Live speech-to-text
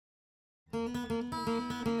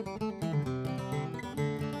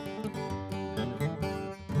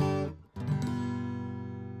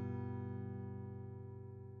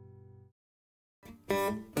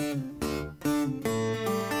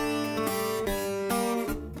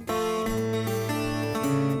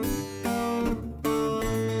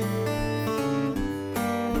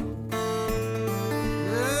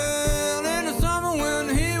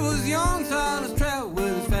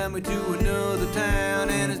To another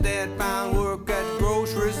town, and his dad found work at the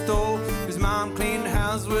grocery store. His mom cleaned the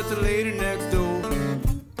house with the lady next door.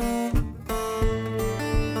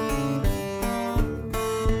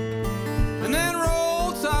 And then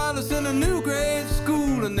rolled Silas in a new grade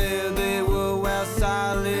school, and there they were where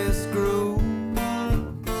Silas grew.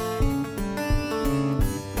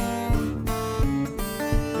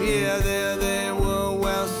 Yeah, there they were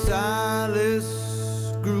where Silas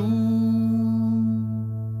grew.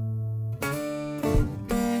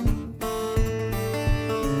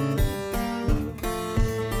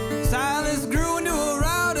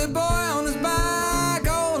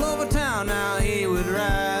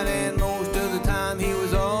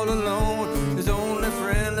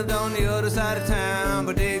 On the other side of town,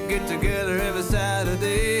 but they'd get together every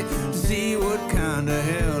Saturday to see what kind of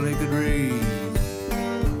hell they could raise.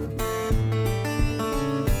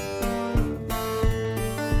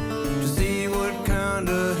 To see what kind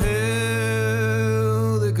of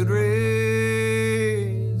hell they could raise.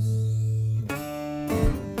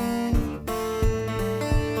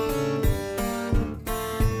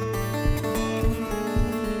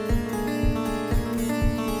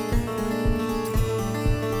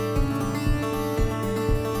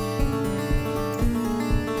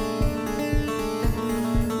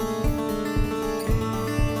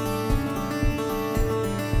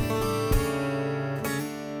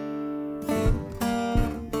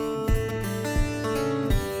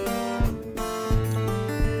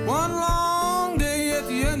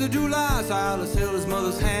 July, Silas held his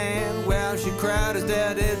mother's hand. Well, she cried, his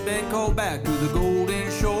dad had been called back to the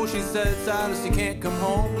Golden Shore. She said, Silas, you can't come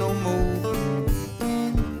home no more.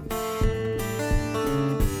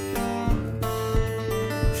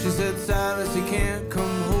 She said, Silas, you can't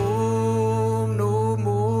come home no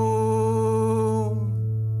more.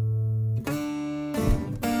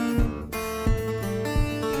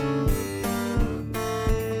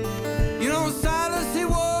 You know, Silas, he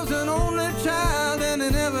was an only child, and he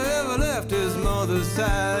never ever left his mother's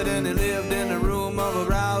side. And he lived in the room of a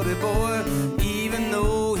rowdy boy. Even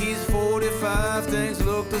though he's 45, things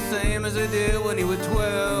look the same as they did when he was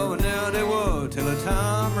 12. And now they were till the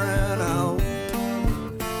time ran out.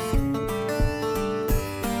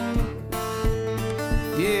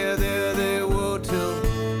 Yeah, there they were till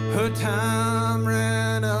her time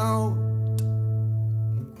ran out.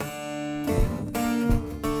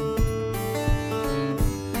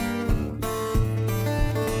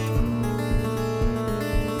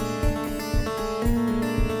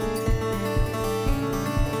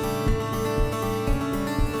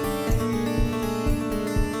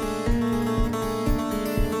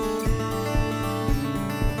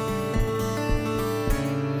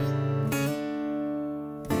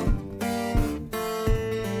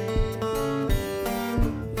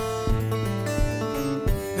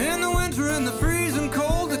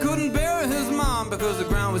 Because the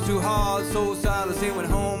ground was too hard, so Silas, he went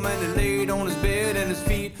home and he laid on his bed, and his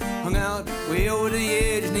feet hung out way over the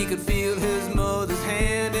edge, and he could feel his mother's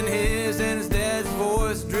hand in his, and his dad's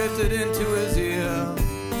voice drifted into his ear.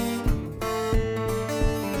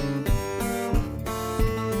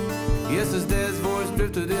 Yes, his dad's voice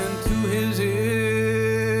drifted into his ear.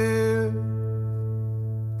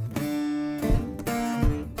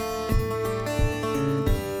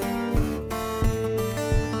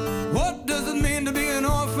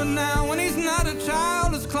 Now when he's not a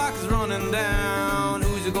child, his clock is running down.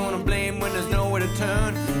 Who's he gonna blame when there's nowhere to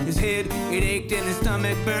turn? His head, it ached and his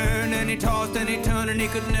stomach burned, and he tossed and he turned and he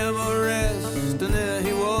could never rest. And there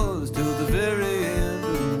he was till the very end.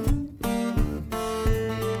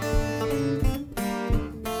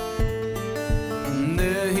 And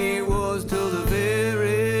there he was till the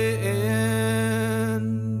very end.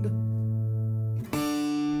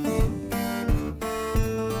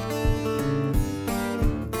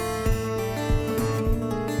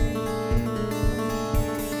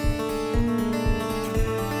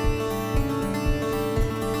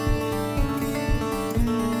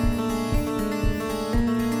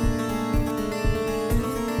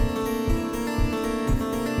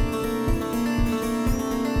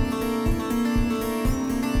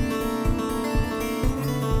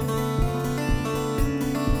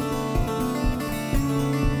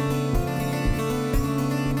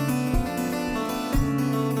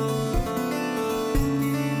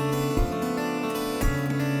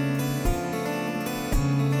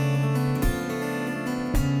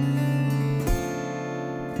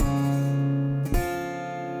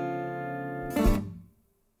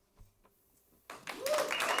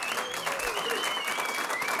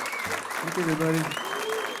 Thank you, everybody.